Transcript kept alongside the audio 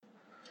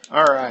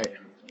All right.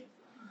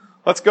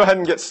 Let's go ahead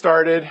and get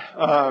started.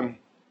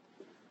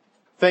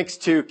 Thanks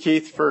to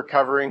Keith for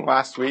covering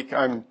last week.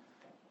 I'm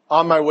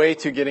on my way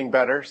to getting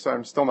better, so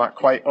I'm still not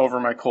quite over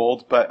my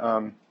cold, but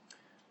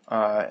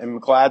I'm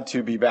glad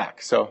to be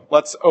back. So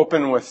let's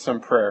open with some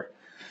prayer.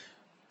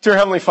 Dear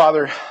Heavenly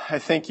Father, I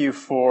thank you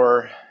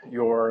for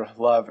your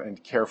love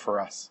and care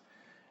for us.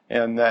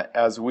 And that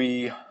as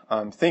we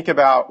think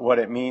about what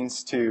it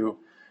means to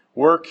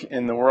work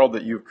in the world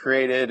that you've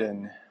created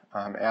and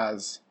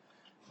as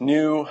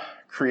new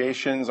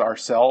creations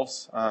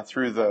ourselves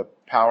through the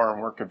power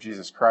and work of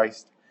Jesus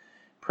Christ,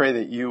 pray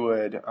that you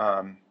would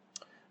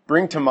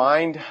bring to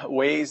mind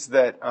ways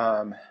that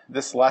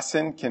this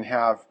lesson can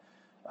have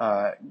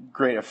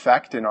great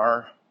effect in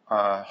our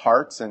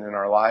hearts and in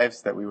our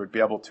lives, that we would be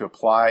able to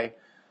apply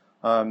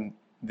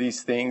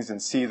these things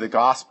and see the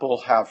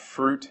gospel have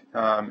fruit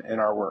in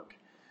our work.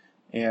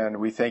 And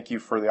we thank you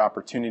for the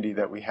opportunity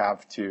that we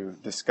have to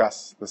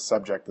discuss this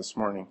subject this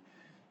morning.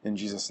 In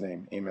Jesus'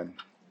 name, amen.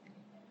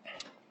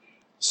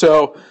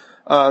 So,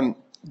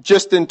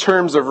 just in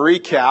terms of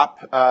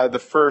recap, the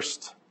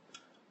first,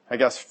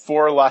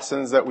 4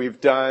 lessons that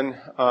we've done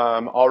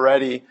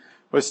already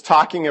was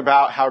talking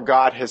about how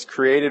God has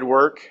created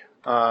work,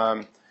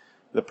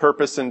 the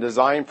purpose and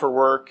design for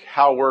work,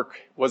 how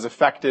work was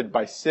affected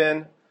by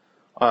sin,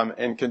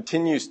 and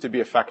continues to be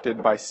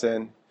affected by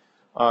sin,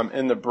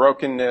 and the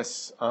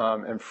brokenness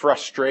and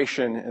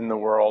frustration in the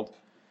world,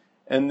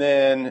 and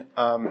then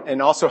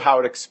and also how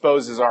it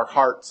exposes our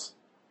hearts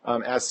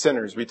as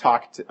sinners. We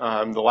talked,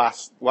 the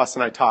last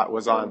lesson I taught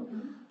was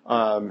on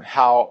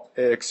how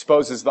it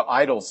exposes the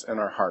idols in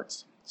our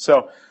hearts.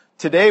 So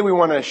today we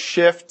want to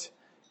shift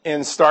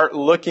and start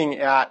looking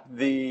at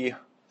the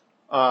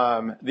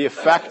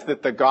effect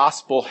that the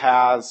gospel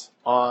has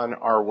on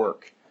our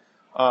work.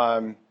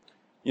 At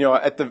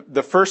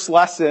the first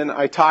lesson,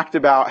 I talked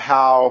about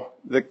how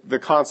the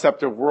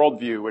concept of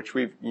worldview, which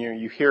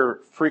you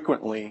hear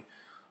frequently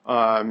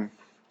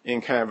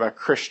in kind of a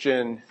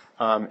Christian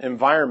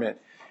environment,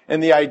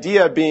 and the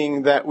idea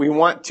being that we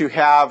want to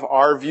have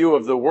our view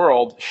of the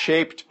world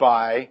shaped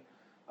by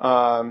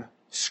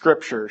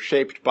Scripture,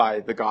 shaped by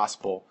the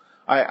gospel.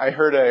 I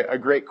heard a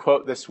great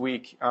quote this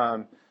week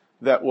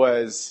that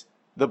was,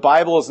 "The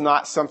Bible is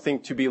not something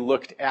to be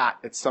looked at,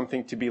 it's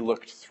something to be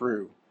looked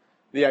through."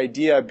 The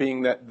idea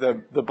being that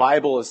the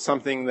Bible is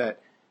something that,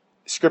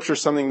 Scripture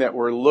is something that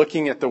we're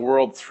looking at the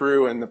world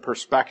through and the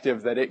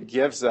perspective that it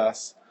gives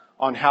us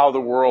on how the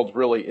world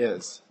really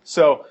is.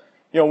 So,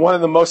 one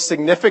of the most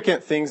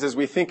significant things as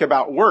we think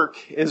about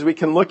work is we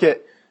can look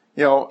at,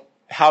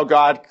 how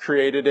God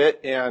created it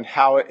and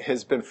how it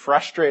has been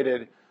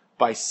frustrated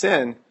by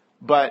sin.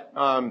 But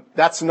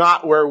that's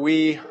not where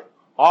we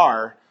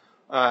are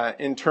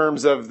in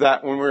terms of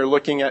that when we're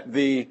looking at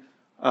the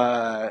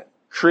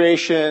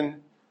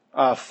creation,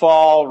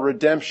 fall,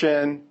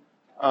 redemption,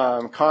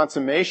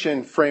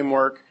 consummation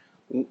framework.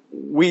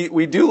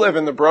 We do live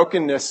in the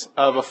brokenness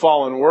of a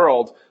fallen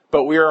world,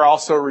 but we are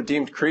also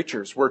redeemed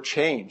creatures. We're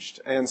changed.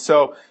 And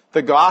so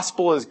the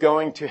gospel is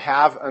going to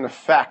have an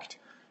effect,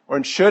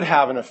 or should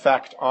have an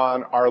effect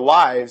on our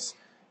lives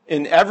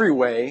in every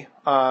way.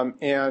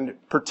 And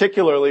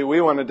particularly,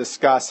 we want to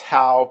discuss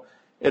how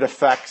it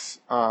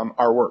affects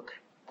our work.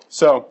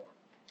 So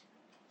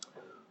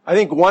I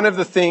think one of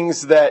the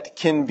things that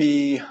can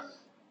be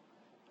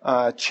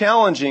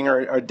challenging or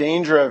a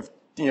danger of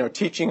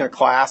teaching a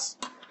class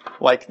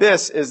like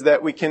this is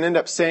that we can end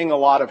up saying a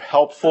lot of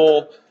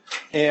helpful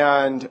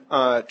and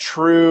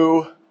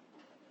true,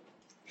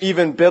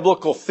 even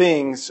biblical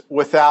things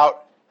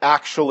without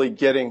actually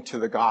getting to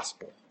the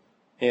gospel,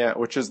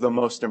 which is the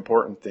most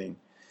important thing.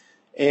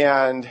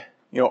 And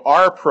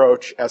our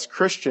approach as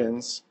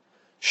Christians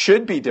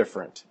should be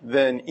different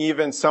than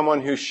even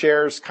someone who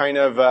shares kind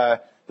of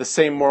the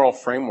same moral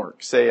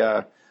framework, say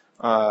a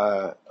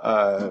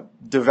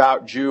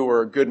devout Jew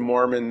or a good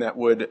Mormon that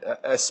would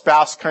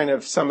espouse kind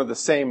of some of the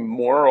same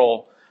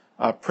moral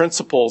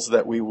principles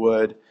that we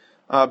would.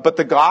 But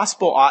the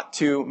gospel ought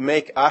to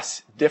make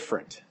us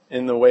different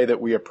in the way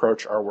that we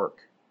approach our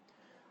work.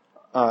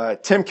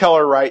 Tim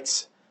Keller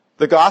writes,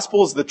 "The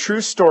gospel is the true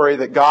story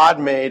that God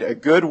made a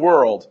good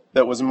world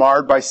that was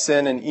marred by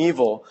sin and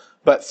evil,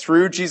 but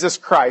through Jesus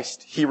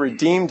Christ, He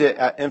redeemed it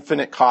at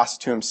infinite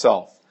cost to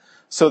Himself,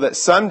 so that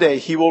someday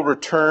He will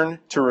return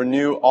to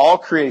renew all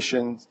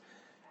creation,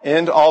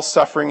 end all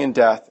suffering and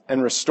death,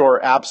 and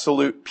restore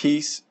absolute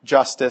peace,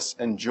 justice,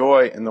 and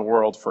joy in the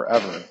world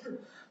forever.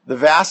 The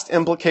vast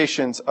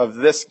implications of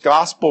this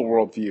gospel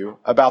worldview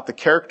about the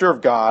character of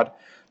God,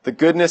 the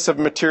goodness of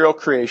material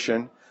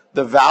creation,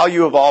 the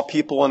value of all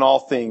people and all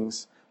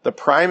things, the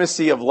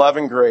primacy of love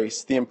and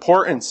grace, the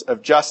importance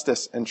of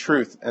justice and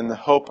truth, and the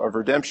hope of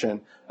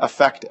redemption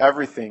affect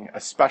everything,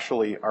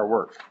 especially our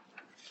work."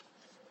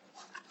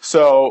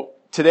 So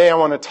today I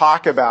want to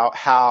talk about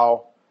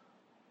how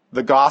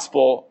the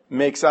gospel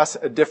makes us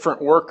a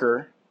different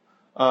worker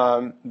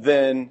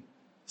than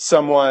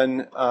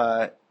someone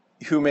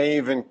who may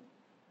even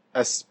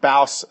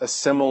espouse a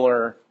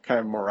similar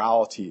kind of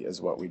morality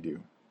as what we do.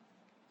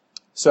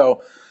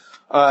 So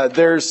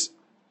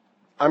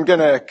I'm going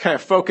to kind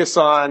of focus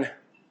on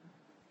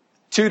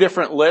two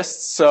different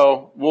lists.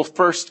 So we'll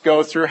first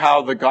go through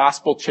how the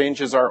gospel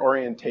changes our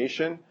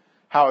orientation,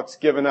 how it's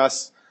given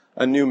us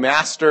a new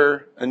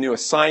master, a new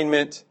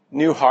assignment,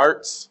 new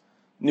hearts,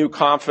 new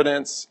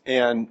confidence,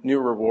 and new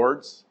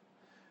rewards.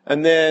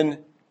 And then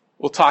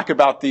we'll talk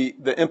about the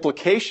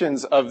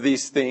implications of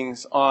these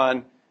things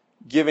on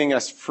giving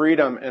us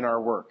freedom in our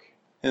work,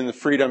 and the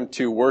freedom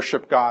to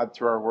worship God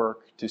through our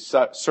work, to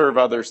serve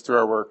others through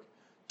our work,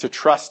 to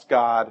trust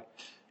God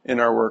in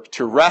our work,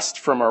 to rest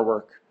from our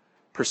work,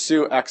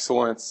 pursue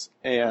excellence,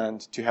 and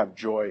to have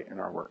joy in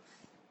our work.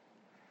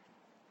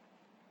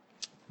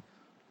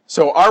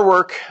 So our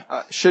work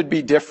should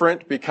be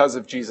different because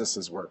of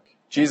Jesus' work.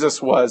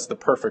 Jesus was the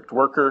perfect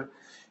worker.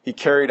 He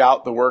carried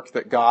out the work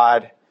that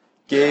God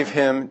gave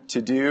him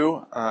to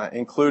do,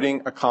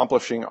 including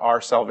accomplishing our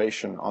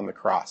salvation on the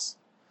cross.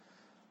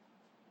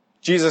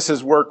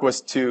 Jesus' work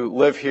was to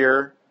live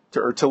here,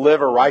 to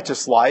live a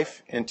righteous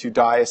life and to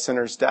die a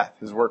sinner's death.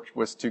 His work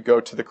was to go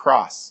to the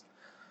cross,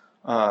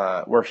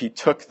 where he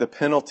took the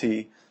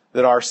penalty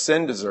that our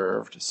sin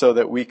deserved so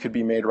that we could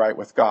be made right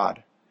with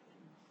God.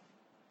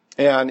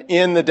 And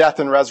in the death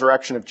and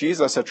resurrection of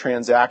Jesus, a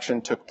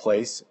transaction took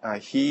place.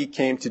 He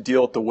came to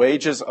deal with the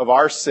wages of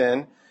our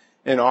sin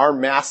and our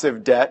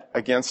massive debt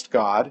against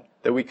God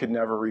that we could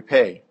never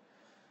repay.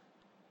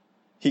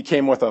 He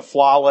came with a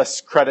flawless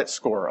credit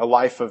score, a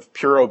life of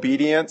pure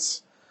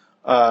obedience,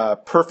 a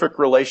perfect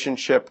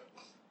relationship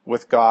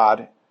with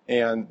God,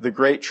 and the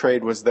great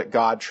trade was that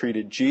God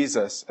treated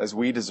Jesus as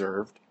we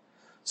deserved,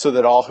 so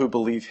that all who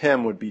believe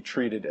him would be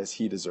treated as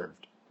he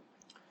deserved.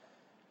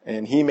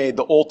 And he made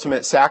the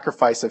ultimate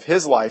sacrifice of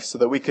his life so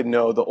that we could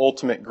know the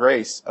ultimate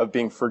grace of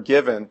being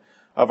forgiven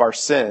of our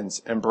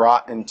sins and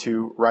brought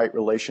into right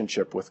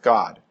relationship with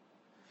God.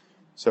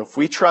 So if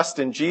we trust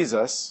in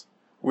Jesus,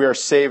 we are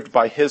saved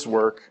by his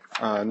work,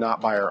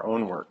 not by our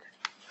own work.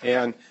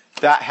 And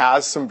that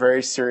has some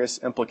very serious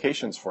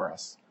implications for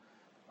us.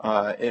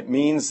 It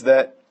means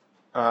that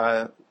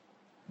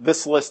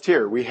this list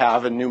here, we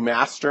have a new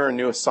master, a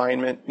new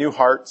assignment, new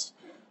hearts,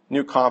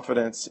 new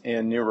confidence,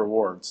 and new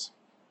rewards.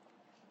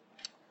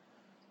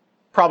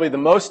 Probably the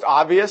most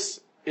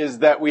obvious is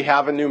that we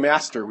have a new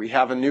master. We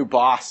have a new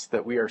boss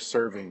that we are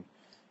serving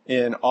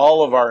in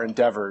all of our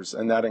endeavors,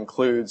 and that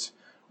includes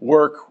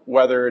work,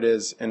 whether it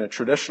is in a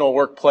traditional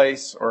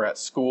workplace or at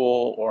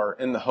school or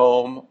in the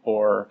home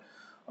or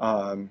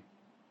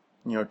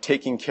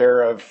taking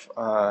care of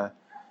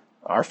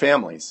our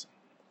families.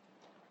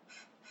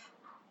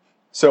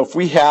 So if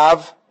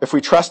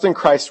we trust in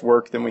Christ's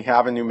work, then we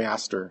have a new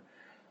master.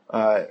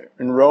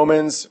 In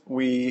Romans,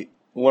 we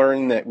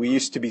learn that we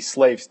used to be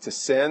slaves to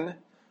sin,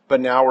 but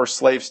now we're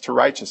slaves to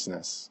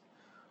righteousness.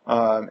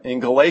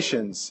 In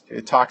Galatians,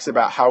 it talks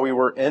about how we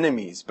were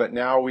enemies, but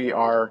now we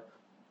are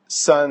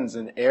sons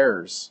and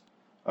heirs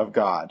of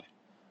God.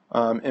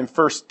 In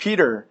 1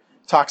 Peter,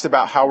 it talks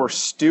about how we're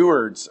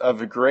stewards of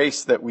the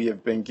grace that we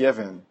have been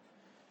given.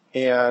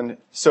 And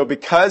so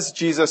because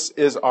Jesus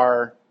is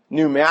our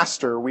new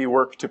master, we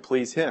work to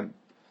please him.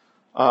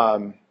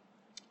 I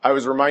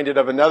was reminded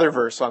of another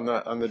verse on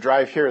the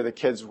drive here.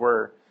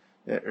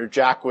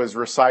 Jack was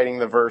reciting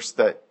the verse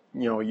that,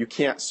 you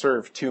can't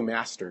serve two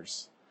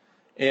masters.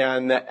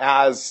 And that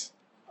as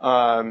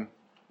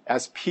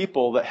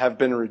people that have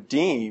been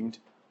redeemed,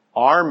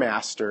 our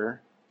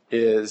master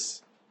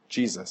is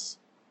Jesus.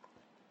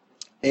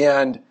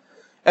 And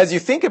as you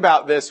think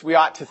about this, we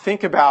ought to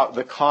think about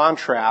the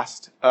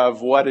contrast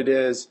of what it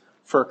is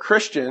for a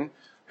Christian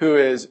who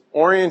is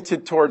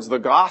oriented towards the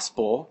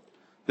gospel,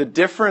 the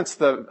difference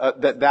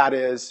that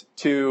is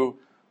to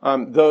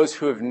those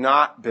who have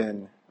not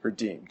been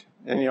redeemed.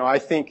 And, I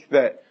think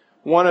that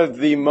one of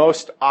the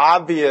most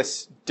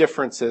obvious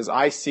differences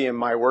I see in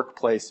my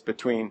workplace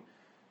between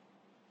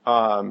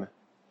my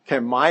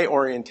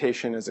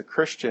orientation as a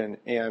Christian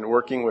and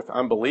working with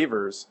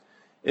unbelievers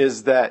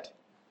is that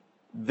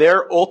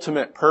their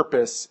ultimate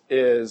purpose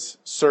is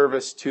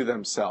service to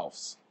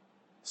themselves.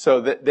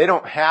 So that they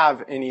don't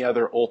have any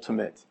other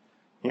ultimate,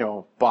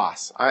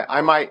 boss.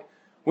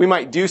 We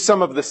might do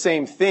some of the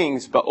same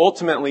things, but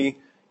ultimately,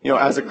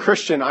 as a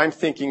Christian, I'm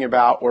thinking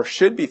about, or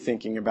should be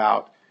thinking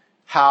about,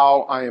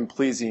 how I am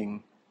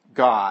pleasing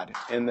God,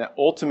 and that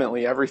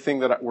ultimately everything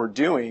that we're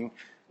doing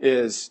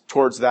is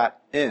towards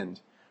that end.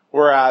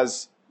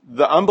 Whereas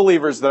the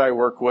unbelievers that I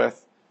work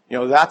with,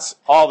 that's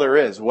all there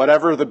is.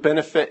 Whatever the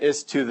benefit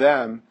is to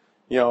them,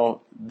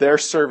 they're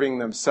serving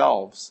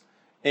themselves.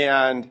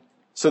 And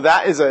so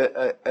that is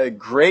a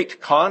great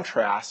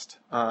contrast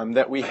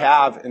that we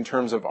have in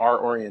terms of our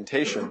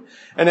orientation.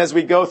 And as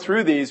we go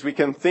through these, we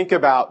can think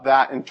about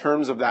that in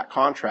terms of that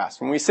contrast.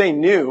 When we say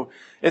new,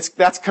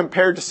 that's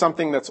compared to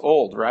something that's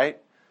old, right?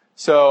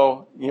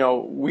 So,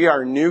 we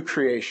are new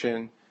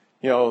creation.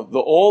 The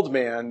old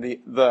man,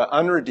 the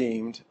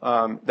unredeemed,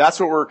 that's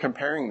what we're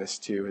comparing this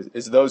to,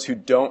 is those who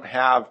don't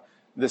have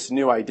this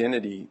new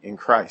identity in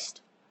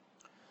Christ.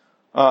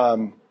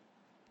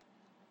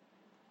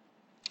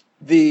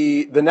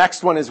 The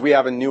next one is we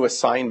have a new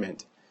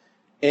assignment.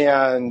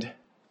 And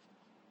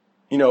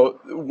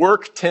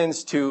work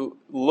tends to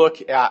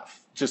look at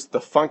just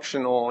the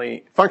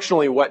functionally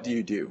what do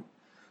you do?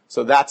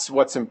 So that's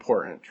what's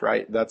important,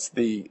 right? That's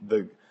the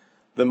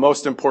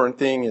most important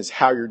thing is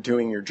how you're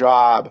doing your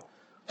job.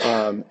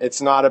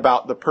 It's not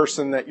about the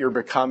person that you're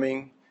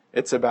becoming.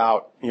 It's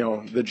about,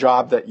 the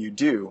job that you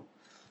do.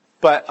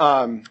 But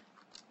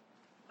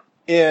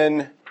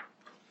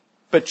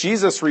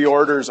Jesus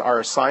reorders our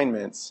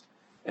assignments.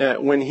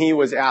 When he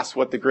was asked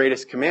what the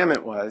greatest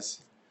commandment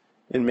was,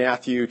 in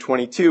Matthew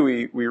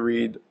 22, we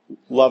read,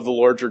 love the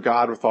Lord your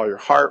God with all your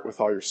heart, with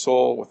all your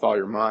soul, with all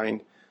your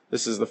mind.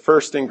 This is the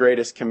first and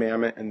greatest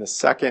commandment, and the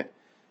second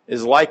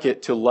is like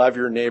it, to love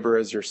your neighbor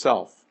as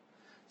yourself.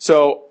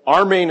 So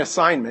our main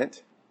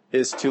assignment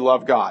is to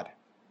love God.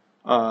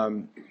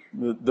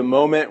 The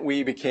moment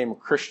we became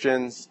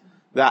Christians,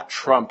 that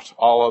trumped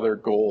all other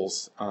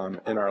goals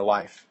in our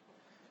life.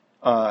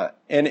 And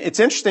it's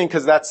interesting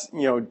because that's,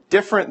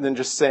 different than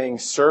just saying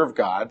serve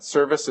God.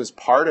 Service is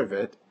part of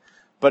it,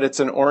 but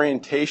it's an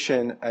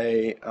orientation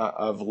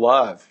of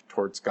love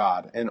towards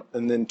God and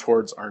then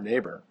towards our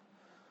neighbor.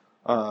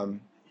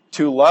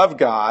 To love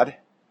God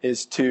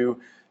is to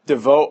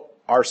devote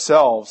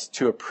ourselves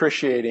to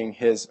appreciating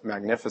his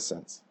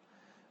magnificence.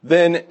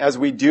 Then, as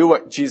we do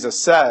what Jesus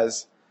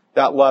says,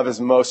 that love is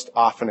most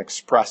often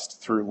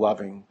expressed through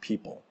loving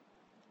people.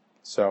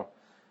 So,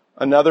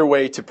 another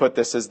way to put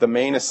this is the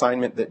main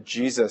assignment that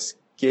Jesus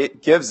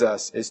gives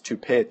us is to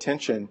pay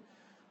attention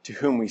to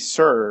whom we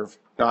serve,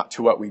 not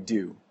to what we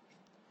do.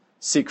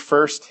 Seek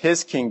first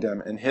his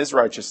kingdom and his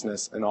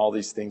righteousness, and all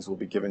these things will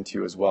be given to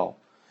you as well.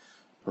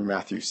 From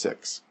Matthew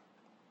 6.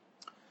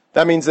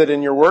 That means that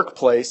in your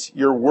workplace,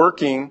 you're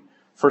working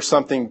for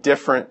something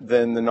different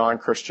than the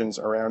non-Christians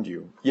around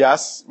you.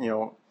 Yes,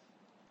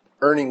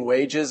 earning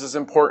wages is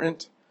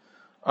important.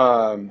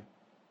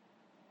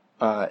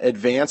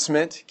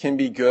 Advancement can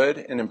be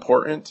good and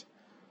important.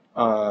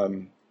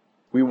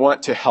 We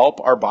want to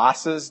help our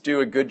bosses do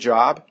a good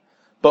job.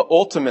 But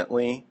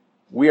ultimately,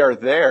 we are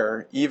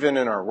there, even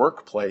in our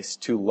workplace,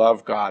 to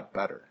love God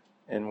better.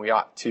 And we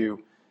ought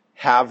to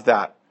have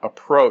that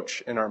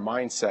approach in our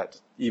mindset,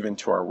 even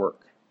to our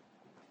work.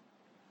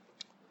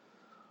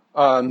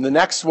 The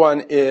next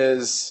one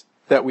is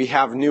that we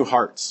have new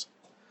hearts.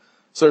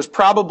 So there's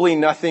probably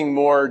nothing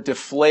more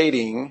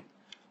deflating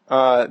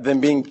than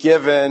being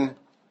given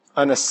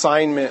an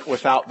assignment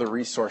without the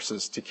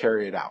resources to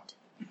carry it out.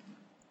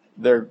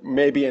 There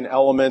may be an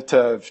element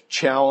of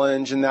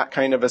challenge in that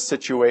kind of a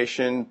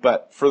situation,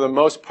 but for the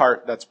most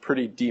part, that's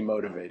pretty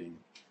demotivating.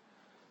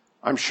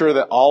 I'm sure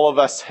that all of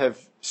us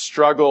have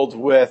struggled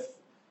with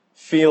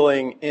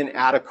feeling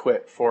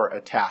inadequate for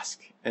a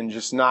task and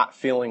just not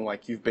feeling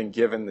like you've been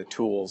given the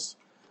tools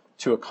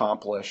to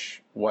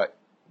accomplish what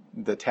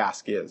the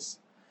task is.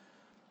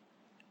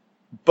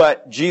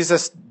 But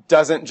Jesus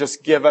doesn't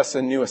just give us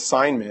a new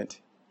assignment.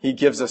 He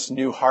gives us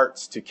new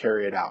hearts to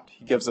carry it out.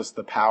 He gives us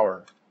the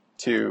power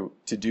to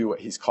do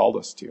what he's called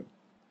us to.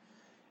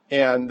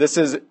 And this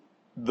is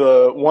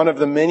one of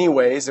the many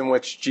ways in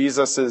which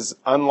Jesus is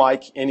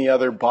unlike any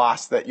other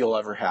boss that you'll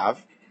ever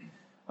have.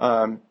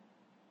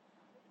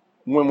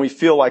 When we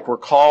feel like we're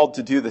called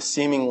to do the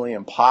seemingly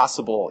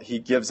impossible, he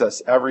gives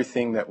us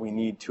everything that we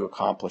need to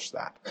accomplish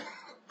that.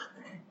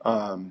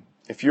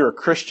 If you're a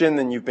Christian,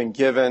 then you've been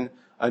given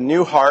a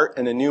new heart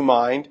and a new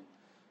mind.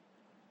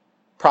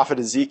 Prophet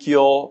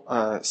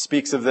Ezekiel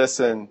speaks of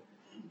this in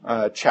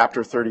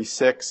chapter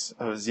 36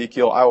 of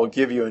Ezekiel. I will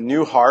give you a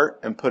new heart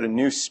and put a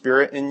new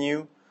spirit in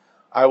you.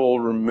 I will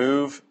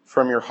remove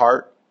from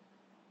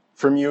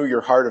you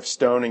your heart of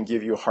stone and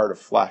give you a heart of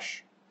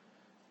flesh.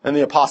 And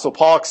the Apostle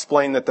Paul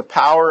explained that the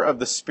power of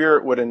the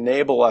Spirit would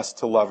enable us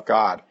to love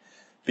God.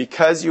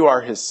 Because you are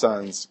his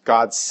sons,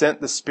 God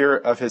sent the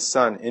Spirit of his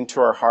Son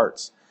into our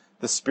hearts,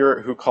 the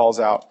Spirit who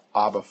calls out,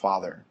 Abba,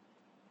 Father.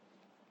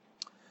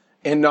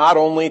 And not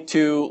only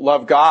to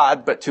love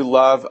God, but to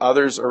love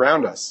others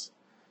around us.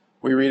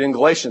 We read in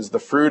Galatians, the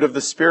fruit of the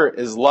Spirit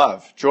is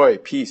love, joy,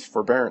 peace,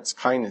 forbearance,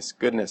 kindness,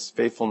 goodness,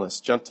 faithfulness,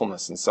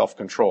 gentleness, and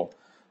self-control.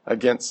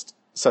 Against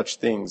such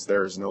things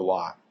there is no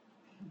law.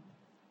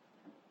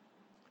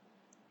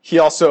 He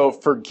also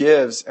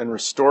forgives and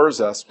restores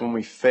us when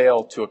we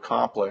fail to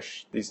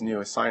accomplish these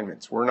new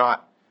assignments. We're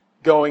not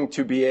going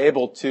to be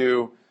able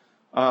to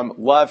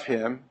love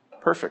him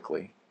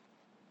perfectly.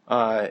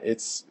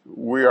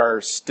 We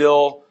are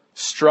still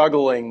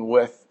struggling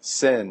with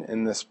sin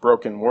in this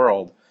broken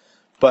world,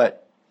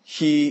 but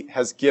he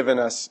has given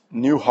us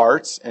new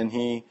hearts, and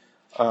he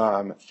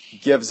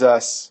gives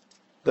us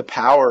the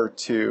power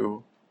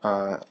to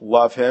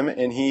love him,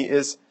 and he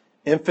is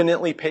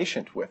infinitely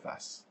patient with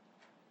us.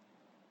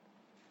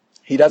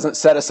 He doesn't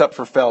set us up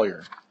for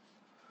failure.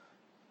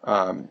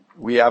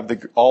 We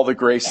have all the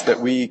grace that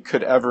we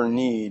could ever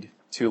need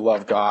to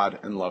love God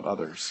and love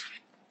others.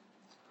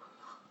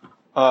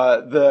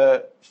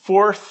 The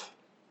fourth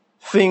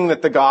thing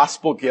that the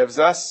gospel gives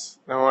us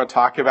that I want to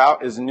talk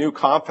about is new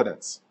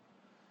confidence.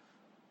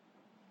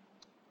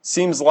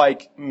 Seems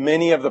like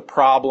many of the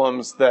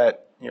problems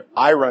that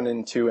I run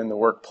into in the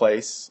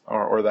workplace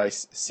or that I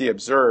see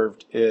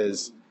observed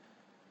is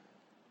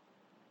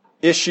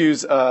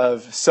issues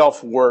of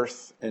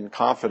self-worth and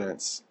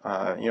confidence.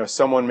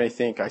 Someone may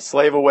think, I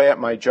slave away at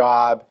my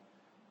job,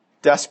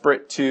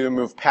 desperate to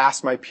move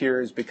past my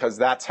peers because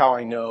that's how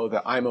I know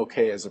that I'm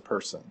okay as a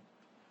person.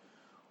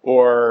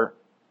 Or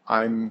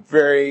I'm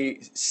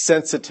very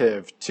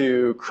sensitive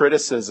to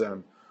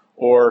criticism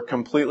or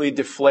completely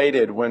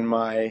deflated when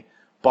my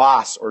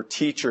boss or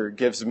teacher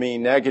gives me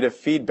negative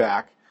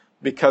feedback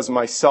because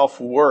my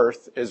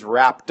self-worth is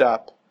wrapped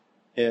up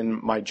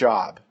in my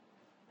job.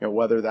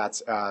 Whether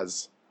that's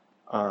as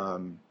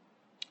in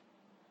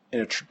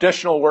a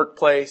traditional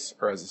workplace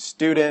or as a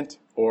student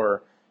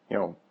or,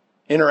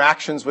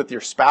 interactions with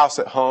your spouse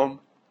at home.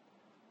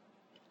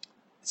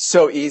 It's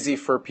so easy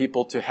for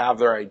people to have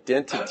their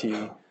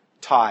identity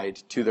tied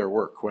to their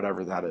work,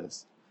 whatever that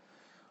is.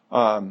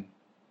 Now,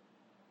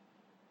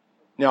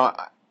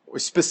 we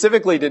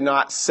specifically did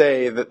not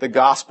say that the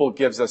gospel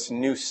gives us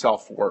new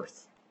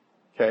self-worth.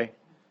 Okay?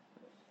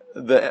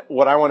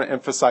 What I want to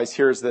emphasize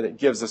here is that it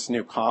gives us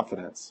new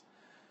confidence.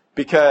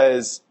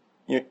 Because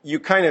you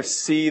kind of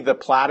see the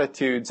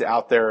platitudes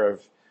out there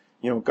of,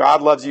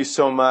 God loves you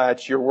so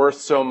much, you're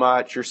worth so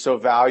much, you're so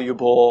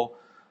valuable,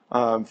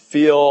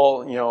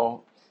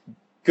 feel,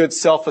 good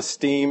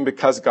self-esteem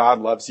because God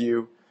loves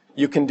you,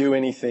 you can do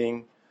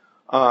anything.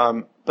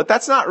 But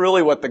that's not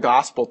really what the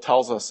gospel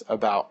tells us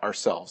about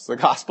ourselves. The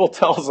gospel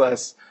tells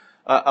us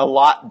a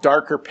lot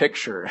darker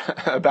picture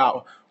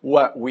about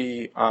what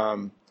we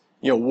are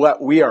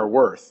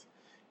worth.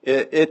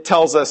 It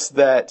tells us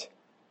that,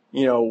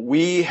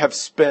 we have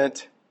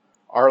spent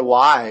our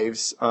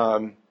lives,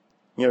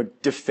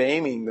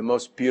 defaming the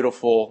most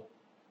beautiful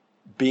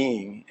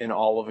being in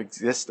all of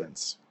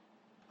existence.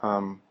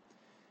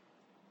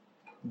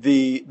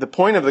 The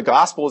point of the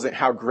gospel isn't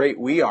how great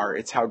we are,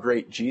 it's how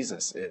great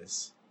Jesus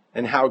is.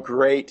 And how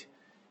great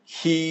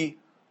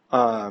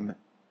how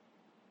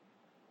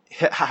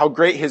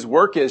great his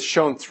work is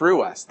shown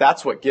through us.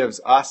 That's what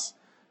gives us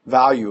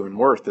value and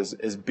worth,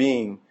 is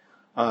being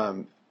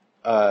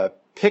a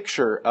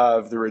picture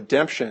of the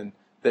redemption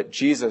that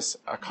Jesus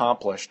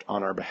accomplished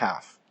on our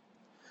behalf.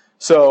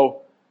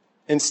 So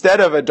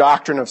instead of a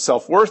doctrine of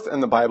self-worth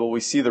in the Bible,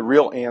 we see the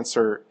real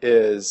answer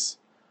is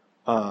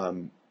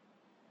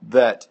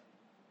that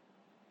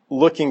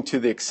looking to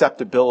the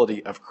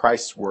acceptability of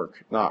Christ's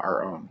work, not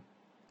our own.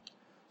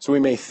 So we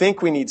may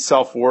think we need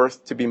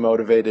self-worth to be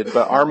motivated,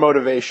 but our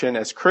motivation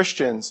as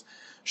Christians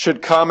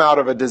should come out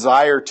of a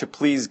desire to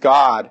please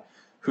God,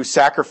 who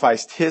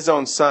sacrificed his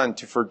own Son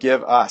to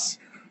forgive us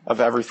of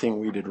everything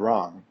we did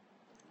wrong.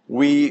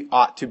 We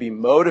ought to be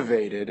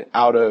motivated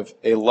out of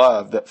a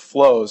love that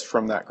flows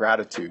from that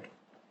gratitude.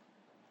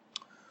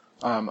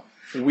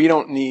 We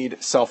don't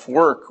need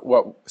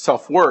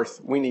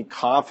self-worth. We need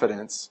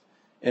confidence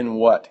in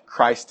what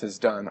Christ has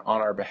done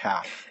on our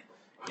behalf,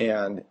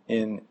 and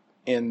in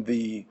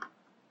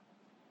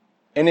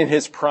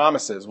his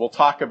promises. We'll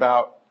talk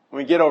about,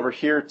 when we get over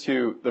here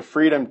to the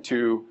freedom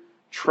to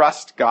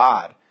trust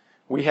God,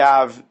 we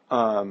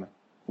can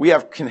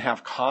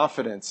have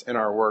confidence in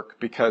our work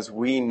because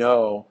we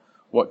know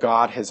what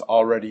God has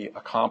already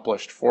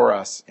accomplished for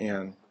us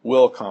and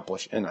will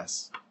accomplish in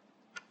us.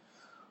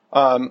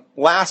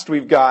 Last,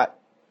 we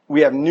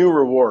have new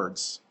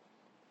rewards.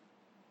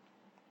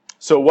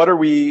 So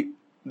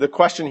the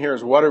question here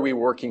is, what are we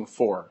working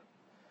for?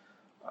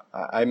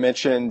 I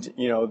mentioned,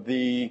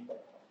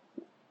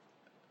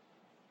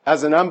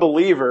 as an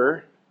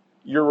unbeliever,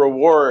 your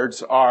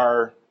rewards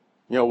are,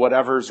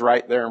 whatever's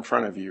right there in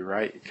front of you,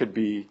 right? It could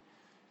be,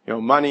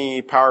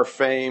 money, power,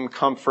 fame,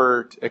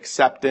 comfort,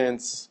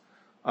 acceptance,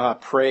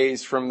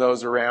 praise from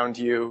those around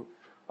you.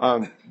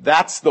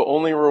 That's the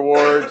only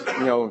reward,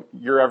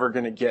 you're ever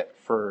going to get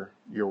for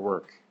your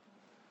work.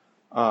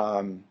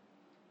 And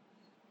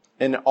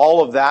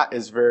all of that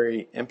is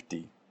very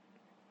empty.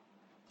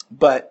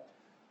 But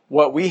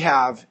what we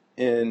have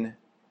in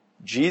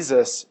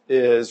Jesus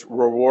is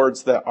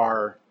rewards that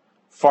are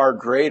far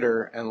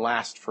greater and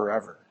last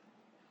forever.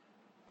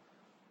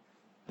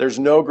 There's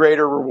no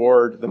greater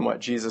reward than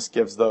what Jesus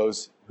gives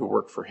those who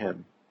work for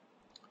him.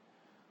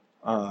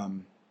 If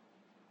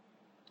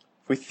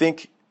we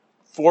think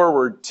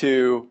forward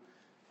to,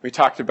 we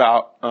talked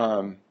about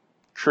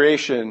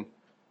creation,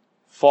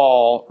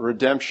 fall,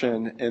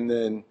 redemption, and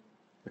then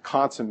the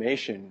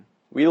consummation.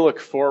 We look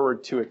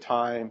forward to a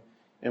time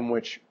in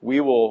which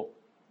we will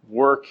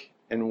work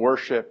and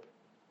worship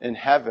in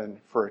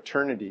heaven for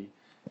eternity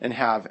and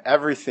have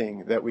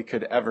everything that we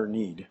could ever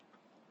need.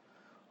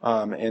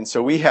 And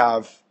so we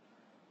have,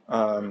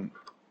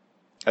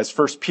 as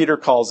 1 Peter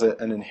calls it,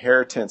 an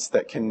inheritance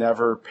that can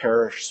never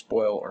perish,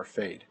 spoil, or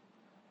fade.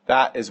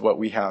 That is what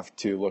we have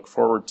to look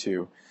forward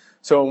to.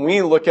 So when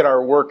we look at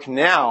our work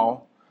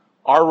now,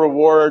 our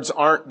rewards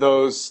aren't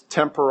those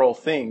temporal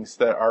things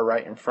that are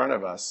right in front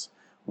of us.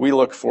 We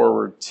look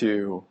forward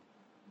to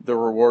the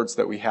rewards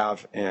that we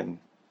have in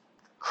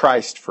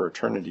Christ for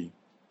eternity.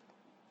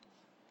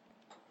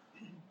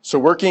 So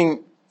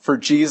working for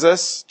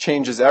Jesus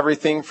changes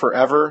everything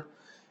forever.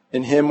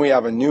 In him we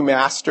have a new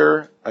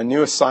master, a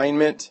new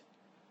assignment,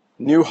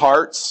 new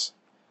hearts,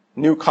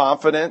 new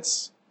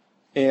confidence,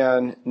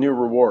 and new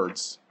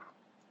rewards.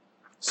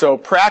 So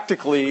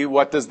practically,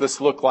 what does this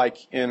look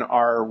like in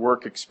our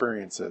work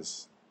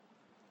experiences?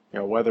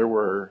 Whether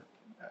we're,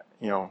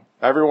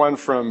 everyone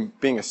from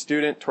being a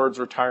student towards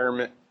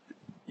retirement,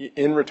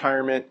 in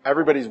retirement,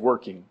 everybody's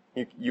working.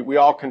 We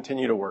all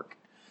continue to work.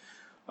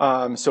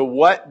 So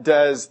what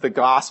does the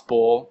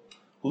gospel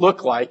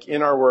look like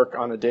in our work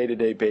on a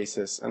day-to-day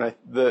basis? And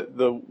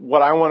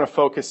what I want to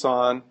focus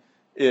on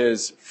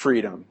is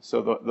freedom.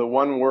 So the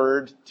one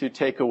word to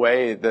take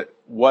away, that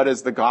what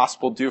does the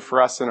gospel do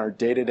for us in our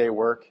day-to-day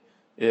work,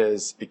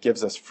 is it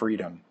gives us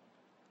freedom.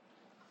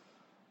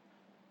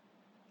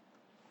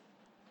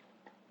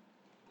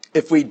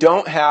 If we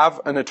don't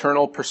have an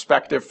eternal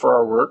perspective for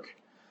our work,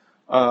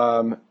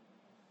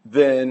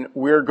 then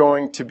we're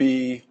going to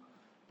be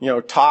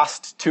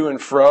tossed to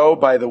and fro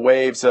by the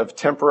waves of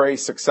temporary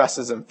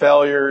successes and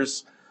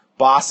failures,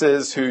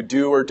 bosses who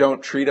do or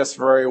don't treat us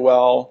very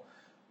well,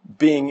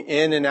 being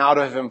in and out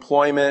of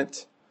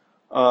employment,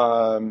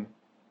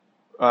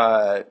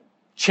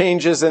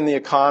 changes in the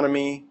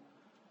economy,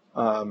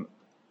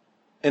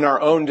 in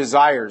our own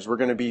desires. We're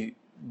going to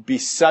be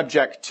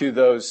subject to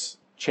those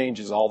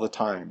changes all the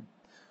time.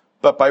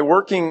 But by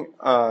working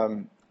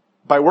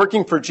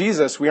for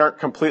Jesus, we aren't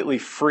completely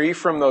free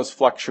from those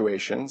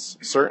fluctuations,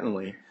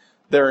 certainly.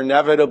 They're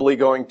inevitably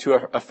going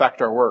to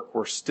affect our work.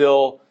 We're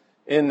still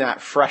in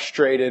that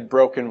frustrated,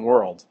 broken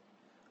world.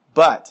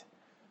 But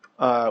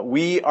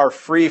we are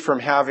free from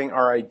having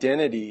our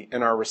identity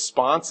and our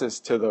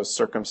responses to those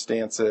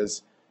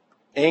circumstances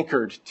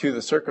anchored to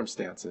the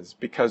circumstances,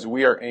 because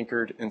we are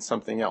anchored in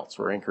something else.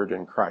 We're anchored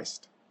in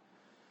Christ.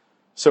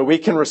 So we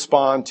can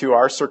respond to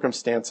our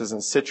circumstances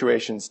and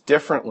situations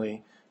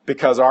differently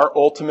because our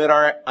ultimate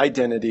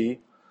identity,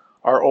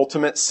 our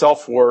ultimate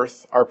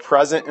self-worth, our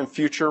present and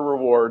future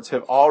rewards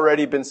have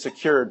already been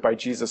secured by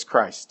Jesus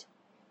Christ.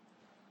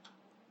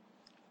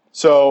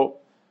 So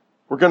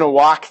we're going to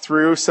walk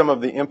through some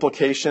of the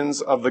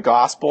implications of the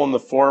gospel in the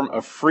form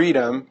of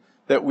freedom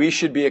that we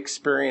should be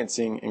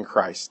experiencing in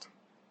Christ.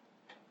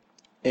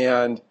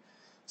 And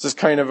this is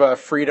kind of a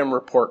freedom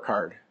report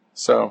card.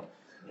 So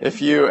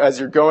if you, as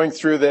you're going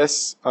through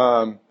this,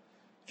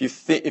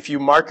 if you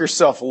mark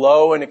yourself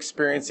low in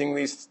experiencing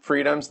these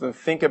freedoms, then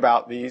think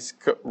about these,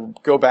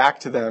 go back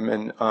to them,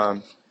 and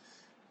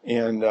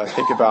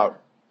think about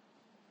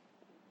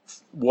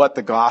what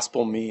the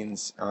gospel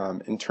means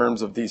in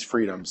terms of these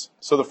freedoms.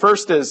 So the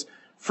first is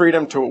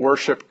freedom to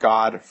worship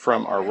God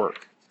from our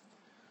work.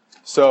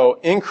 So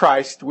in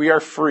Christ, we are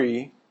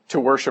free to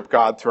worship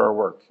God through our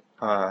work.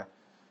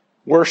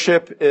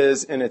 Worship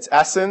is, in its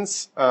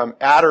essence,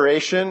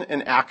 adoration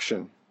and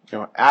action.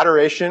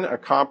 Adoration, a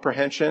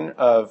comprehension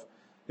of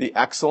the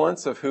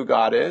excellence of who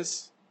God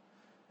is,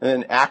 and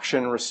then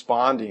action,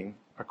 responding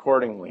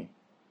accordingly.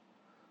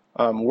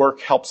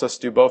 Work helps us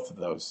do both of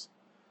those.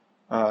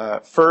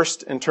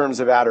 First, in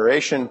terms of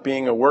adoration,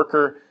 being a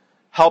worker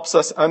helps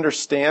us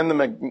understand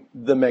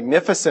the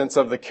magnificence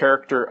of the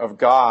character of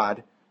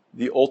God,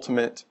 the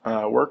ultimate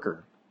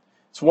worker.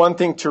 It's one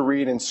thing to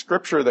read in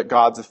Scripture that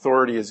God's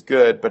authority is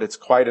good, but it's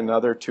quite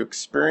another to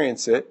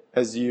experience it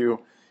as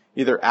you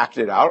either act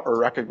it out or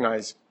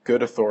recognize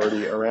good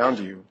authority around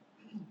you,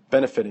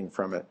 benefiting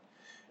from it.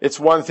 It's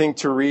one thing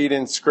to read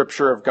in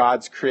Scripture of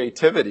God's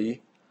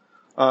creativity.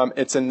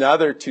 It's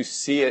another to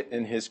see it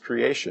in His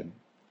creation.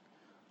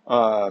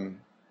 And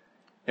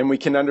we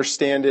can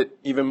understand it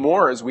even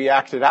more as we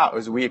act it out,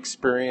 as we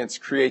experience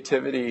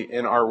creativity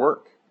in our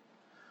work.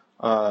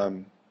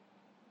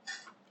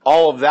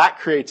 All of that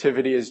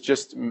creativity is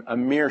just a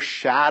mere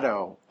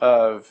shadow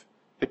of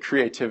the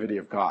creativity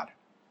of God.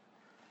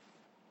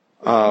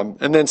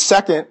 And then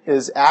second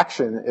is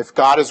action. If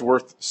God is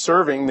worth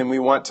serving, then we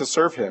want to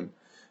serve Him.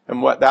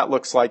 And what that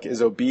looks like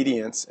is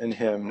obedience in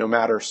Him, no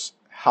matter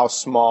how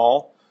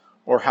small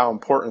or how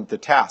important the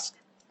task.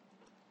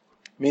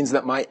 It means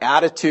that my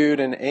attitude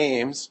and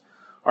aims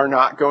are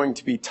not going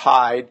to be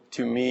tied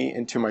to me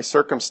and to my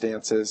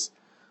circumstances,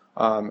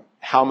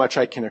 how much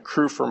I can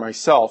accrue for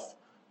myself.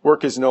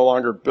 Work is no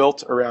longer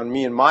built around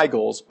me and my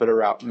goals, but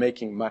around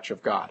making much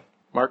of God.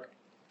 Mark?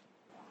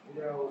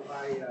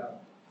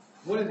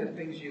 One of the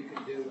things you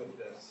can do with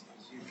this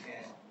is you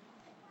can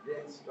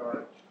then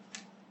start,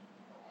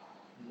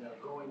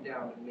 going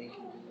down and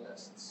making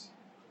lists.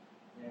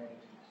 And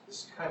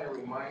this kind of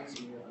reminds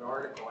me of an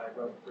article I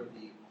wrote for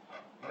the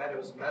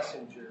Meadows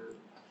Messenger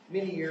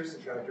many years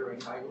ago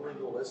during my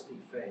legalistic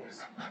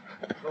phase,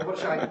 but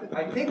which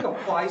I think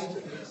applies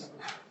to this.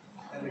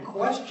 And the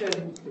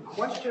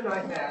question I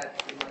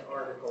had in my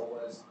article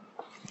was,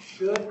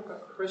 should a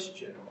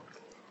Christian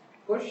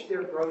push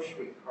their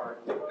grocery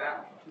cart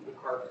back to the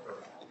cart corral?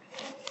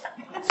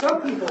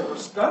 Some people were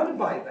stunned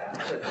by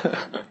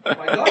that. But,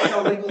 my gosh,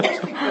 how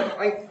legalistic. But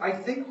I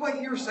think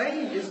what you're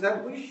saying is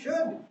that we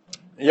should.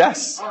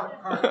 Yes. Our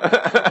cart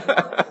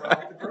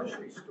at the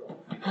grocery store.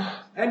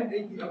 And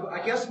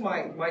I guess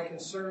my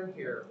concern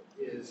here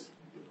is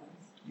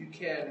you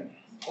can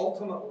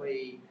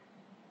ultimately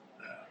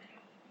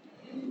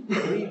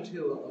lead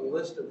to a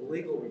list of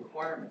legal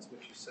requirements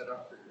which you set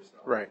up for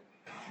yourself. Right.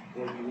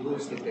 then you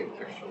lose the big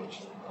picture, which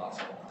is the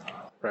gospel.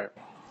 Right.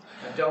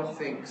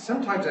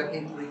 Sometimes I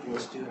think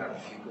legalists do have a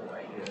few good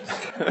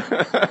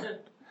ideas.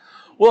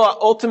 Well,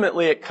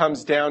 ultimately it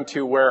comes down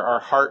to where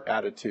our heart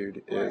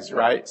attitude is,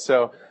 right?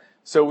 So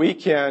we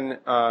can,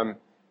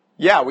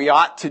 we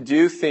ought to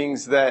do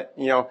things that,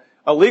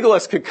 a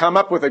legalist could come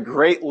up with a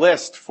great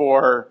list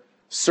for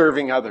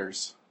serving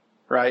others,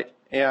 right?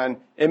 And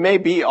it may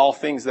be all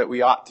things that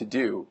we ought to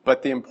do,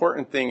 but the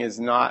important thing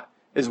is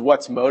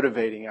what's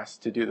motivating us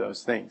to do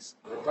those things.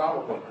 You're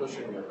probably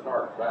pushing your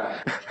cart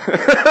back.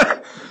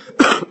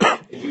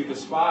 If you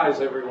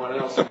despise everyone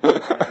else.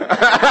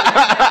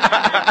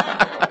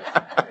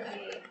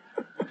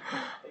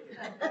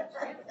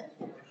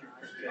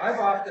 I've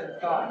often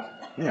thought,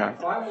 Yeah.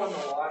 if I won the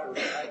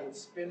lottery, I would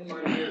spend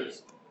my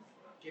years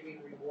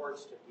giving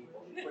rewards to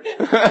people.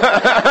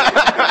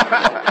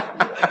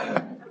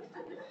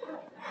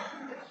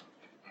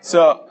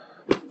 So,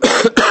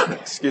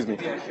 excuse me.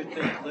 Maybe I should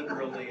think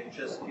liberally and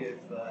just give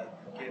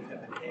him an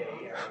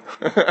A.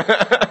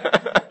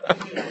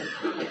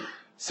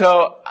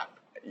 So,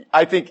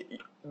 I think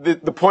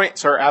the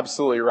points are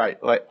absolutely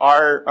right. Like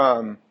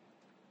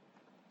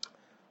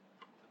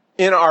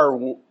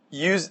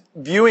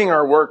viewing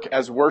our work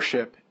as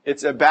worship,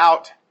 it's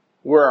about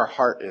where our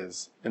heart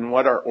is and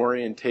what our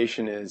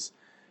orientation is.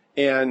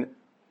 And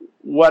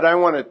what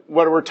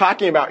we're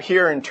talking about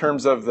here in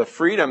terms of the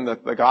freedom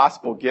that the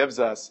gospel gives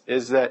us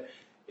is that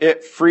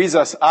it frees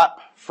us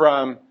up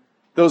from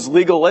those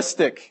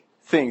legalistic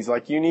things,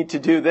 like you need to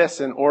do this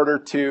in order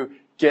to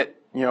get,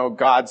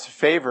 God's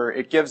favor.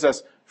 It gives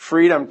us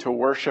freedom to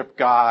worship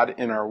God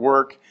in our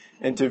work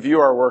and to view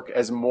our work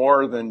as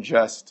more than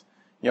just,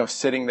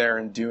 sitting there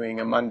and doing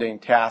a mundane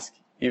task,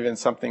 even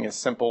something as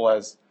simple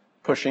as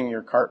pushing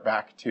your cart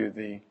back to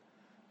the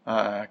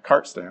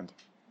cart stand.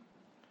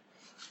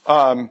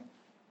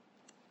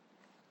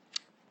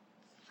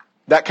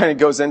 That kind of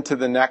goes into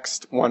the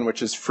next one,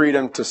 which is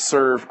freedom to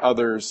serve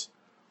others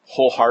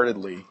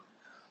wholeheartedly.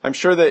 I'm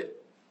sure that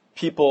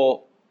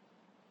people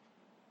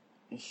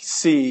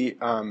see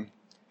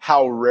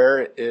how rare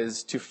it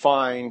is to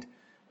find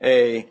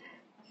a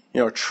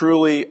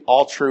truly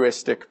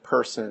altruistic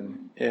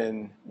person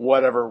in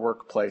whatever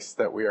workplace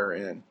that we are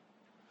in.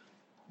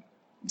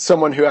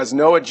 Someone who has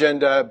no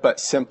agenda but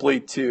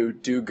simply to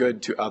do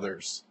good to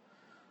others.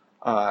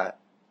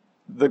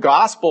 The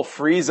gospel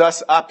frees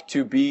us up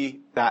to be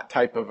that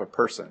type of a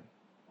person,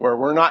 where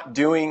we're not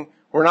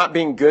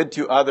being good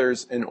to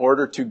others in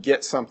order to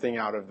get something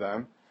out of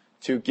them,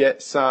 to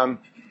get some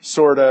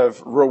sort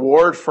of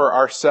reward for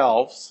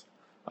ourselves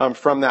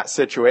from that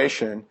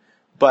situation,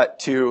 but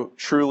to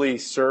truly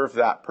serve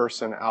that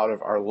person out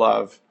of our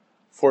love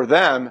for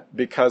them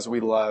because we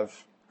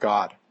love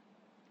God.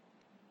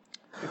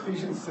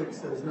 Ephesians 6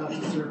 says not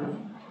to serve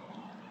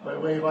by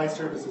way of eye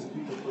service as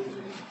people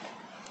pleasers.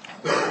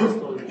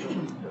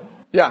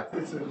 Yeah.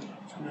 It's a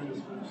tremendous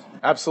verse.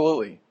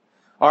 Absolutely.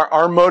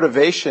 Our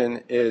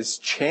motivation is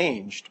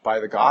changed by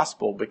the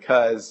gospel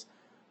because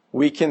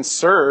we can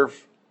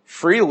serve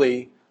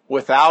freely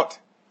without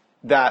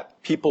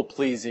that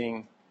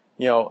people-pleasing,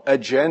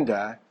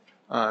 agenda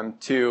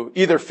to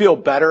either feel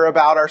better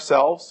about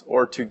ourselves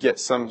or to get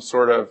some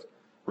sort of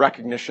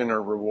recognition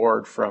or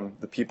reward from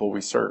the people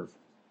we serve.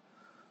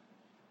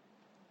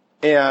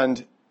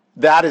 And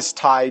that is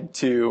tied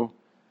to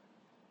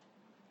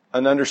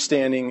an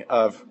understanding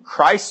of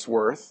Christ's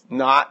worth,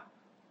 not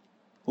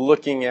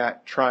looking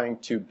at trying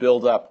to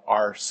build up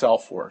our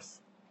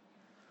self-worth.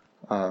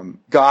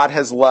 God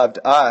has loved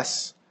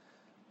us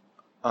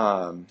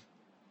in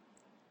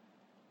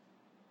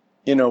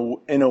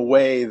a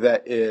way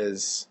that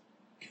is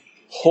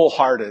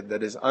wholehearted,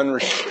 that is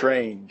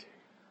unrestrained,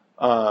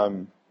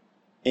 and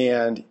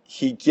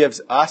He gives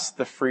us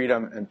the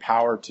freedom and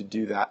power to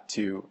do that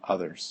to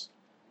others.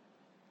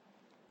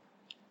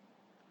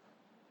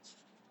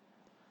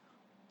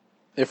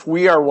 If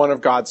we are one of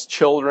God's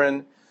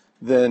children,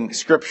 then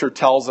Scripture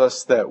tells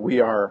us that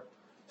we are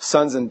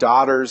sons and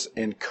daughters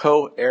and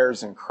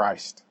co-heirs in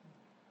Christ.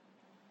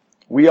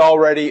 We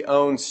already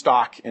own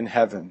stock in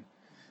heaven.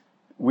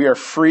 We are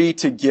free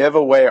to give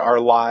away our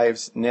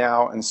lives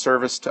now in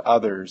service to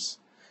others.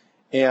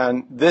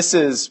 And this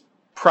is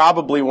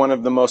probably one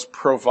of the most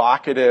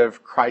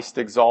provocative,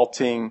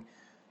 Christ-exalting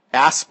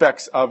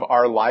aspects of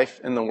our life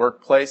in the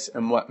workplace,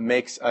 and what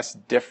makes us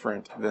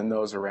different than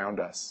those around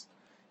us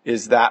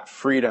is that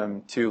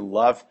freedom to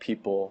love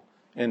people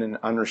in an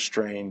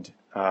unrestrained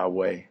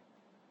way.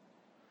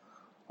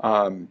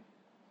 One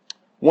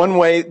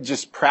way,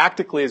 just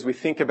practically, as we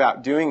think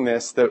about doing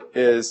this, that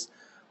is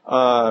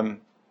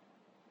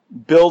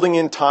building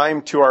in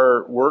time to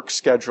our work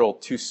schedule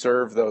to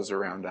serve those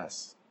around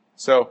us.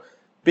 So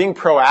being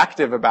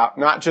proactive about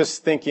not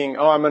just thinking,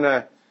 I'm going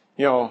to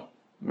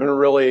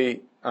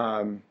really,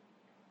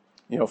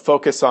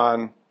 focus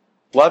on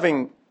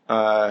loving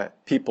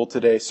people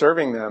today,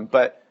 serving them,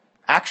 but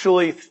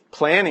actually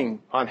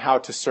planning on how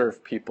to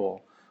serve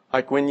people.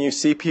 Like when you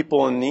see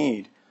people in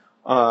need,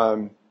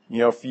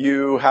 if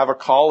you have a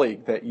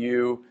colleague that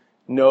you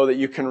know that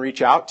you can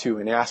reach out to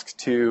and ask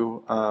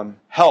to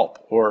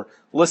help, or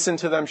listen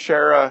to them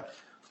share a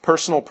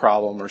personal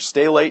problem, or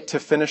stay late to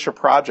finish a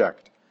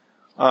project.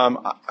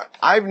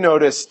 I've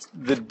noticed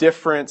the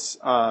difference,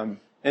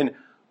 and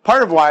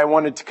part of why I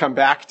wanted to come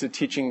back to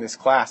teaching this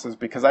class is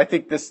because I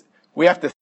think we have to